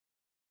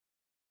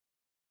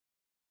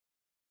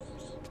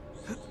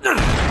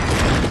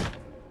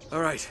All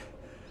right.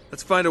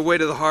 Let's find a way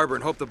to the harbor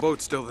and hope the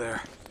boat's still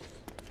there.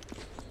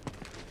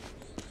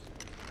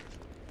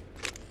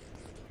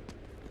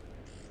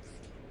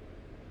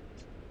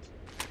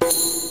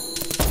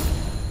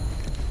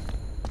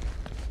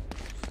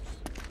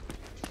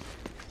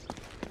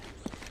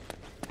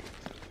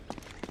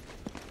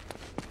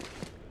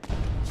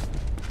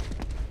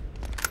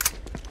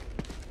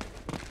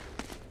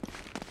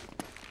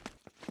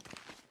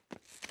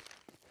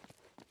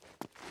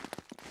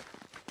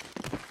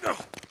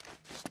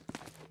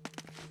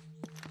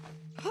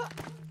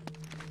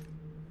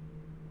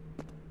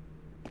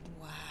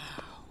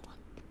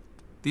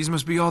 These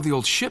must be all the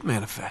old ship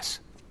manifests.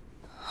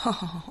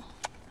 Oh.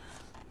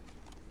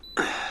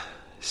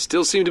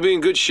 Still seem to be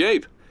in good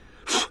shape.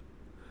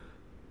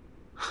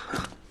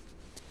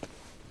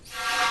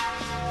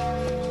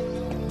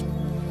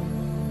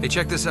 Hey,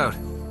 check this out.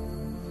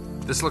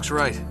 This looks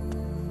right.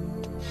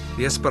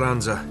 The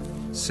Esperanza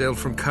sailed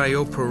from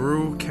Callao,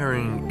 Peru,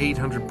 carrying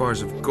 800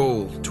 bars of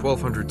gold,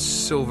 1,200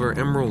 silver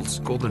emeralds,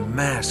 golden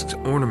masks,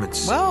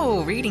 ornaments.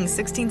 Whoa, reading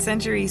 16th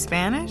century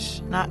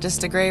Spanish? Not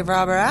just a grave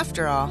robber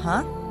after all,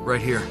 huh? Right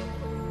here.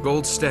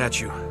 Gold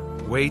statue.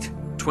 Weight,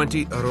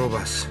 20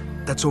 arrobas.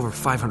 That's over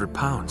 500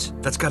 pounds.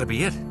 That's gotta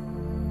be it.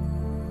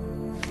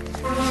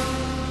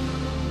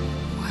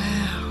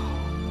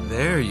 Wow.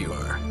 There you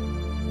are.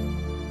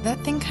 That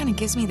thing kind of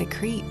gives me the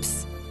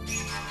creeps.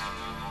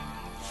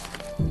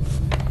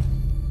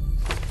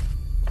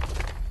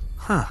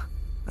 Huh.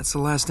 That's the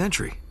last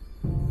entry.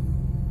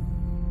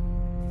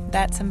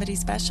 That somebody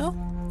special?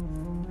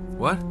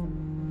 What?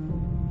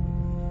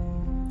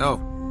 Oh.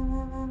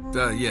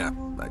 Yeah.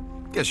 I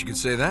guess you could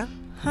say that.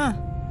 Huh.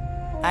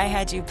 I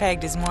had you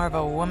pegged as more of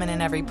a woman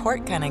in every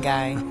port kind of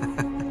guy.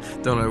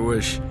 Don't I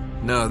wish?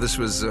 No, this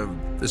was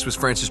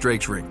Francis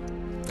Drake's ring.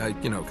 I,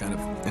 kind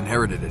of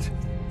inherited it.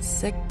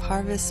 Sic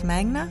parvis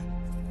magna?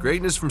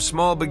 Greatness from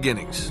small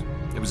beginnings.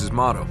 It was his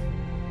motto.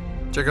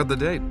 Check out the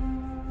date.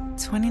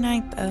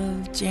 29th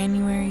of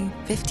January,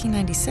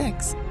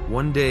 1596.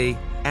 One day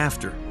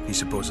after he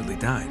supposedly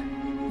died.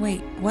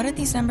 Wait, what are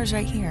these numbers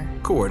right here?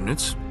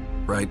 Coordinates.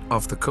 Right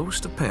off the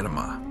coast of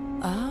Panama.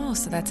 Oh,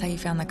 so that's how you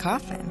found the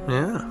coffin.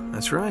 Yeah,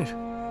 that's right.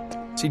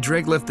 See,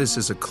 Drake left this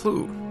as a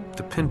clue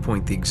to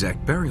pinpoint the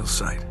exact burial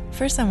site.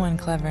 For someone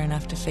clever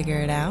enough to figure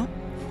it out.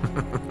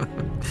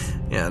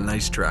 Yeah,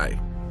 nice try.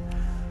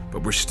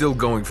 But we're still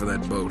going for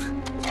that boat.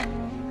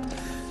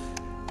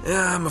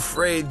 Yeah, I'm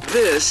afraid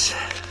this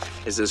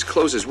is as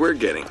close as we're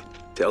getting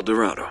to El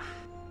Dorado.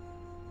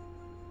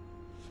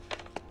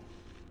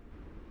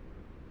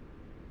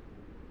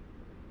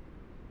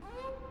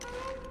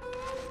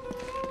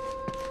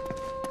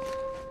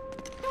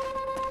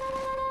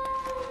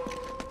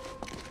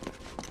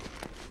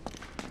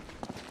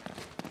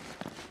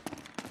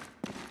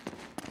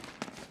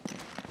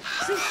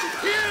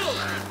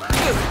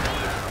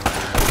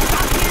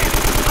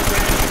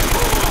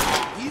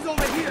 He's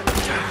over here.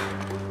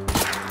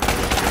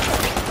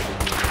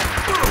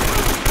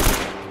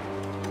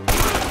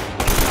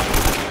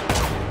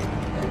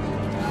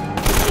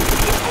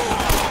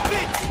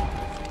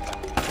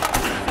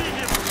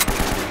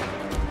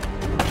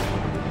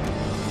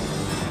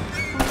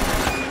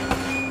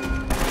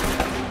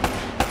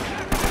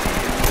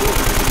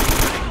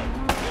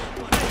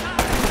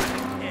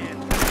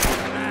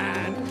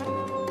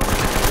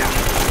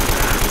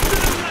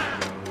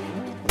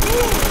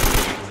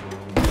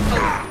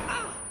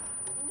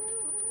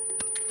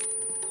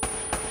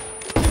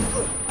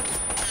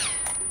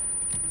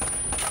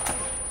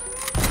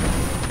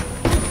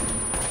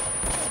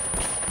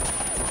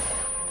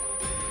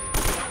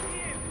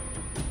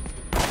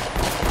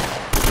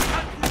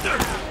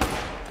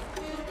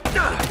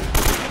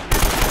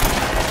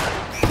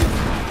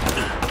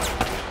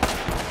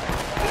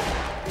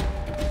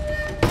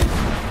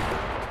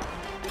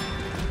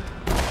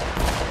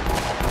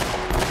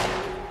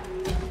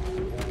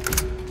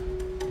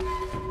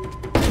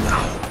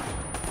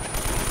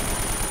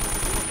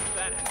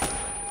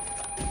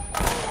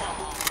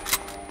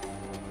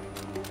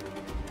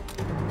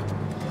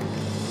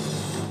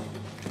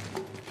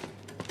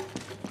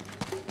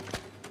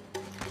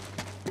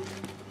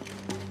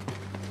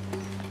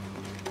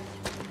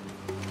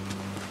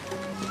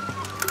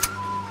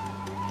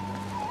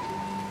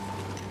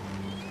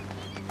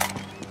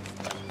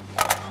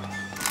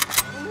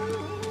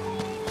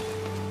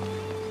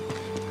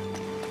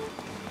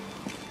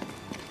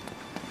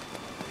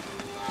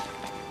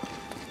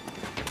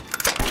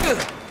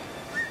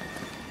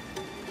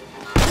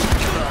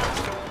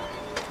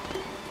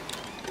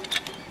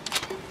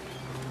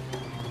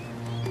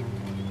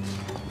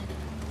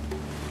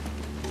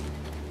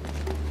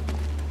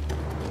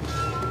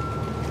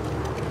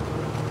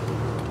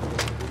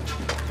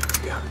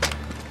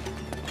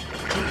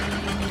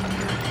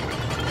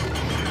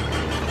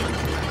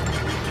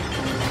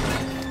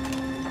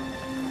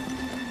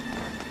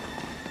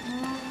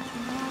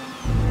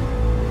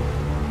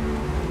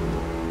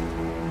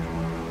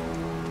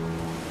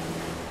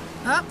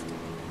 Up.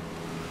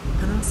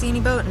 I don't see any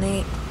boat,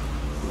 Nate.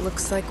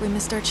 Looks like we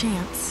missed our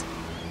chance.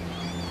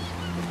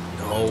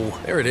 No,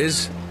 Oh, there it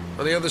is.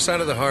 On the other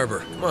side of the harbor.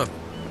 Come on.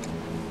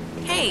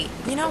 Hey,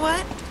 you know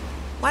what?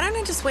 Why don't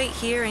I just wait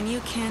here and you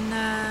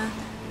can,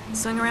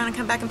 swing around and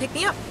come back and pick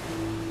me up?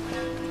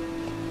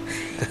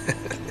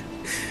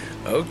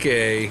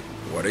 Okay.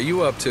 What are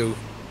you up to?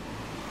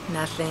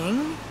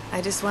 Nothing.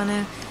 I just want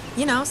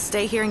to,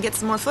 stay here and get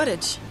some more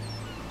footage.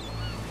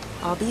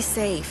 I'll be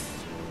safe.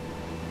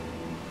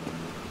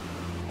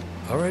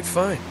 All right,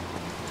 fine.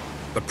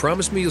 But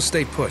promise me you'll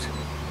stay put.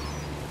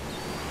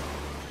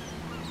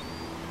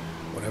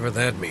 Whatever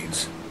that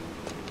means.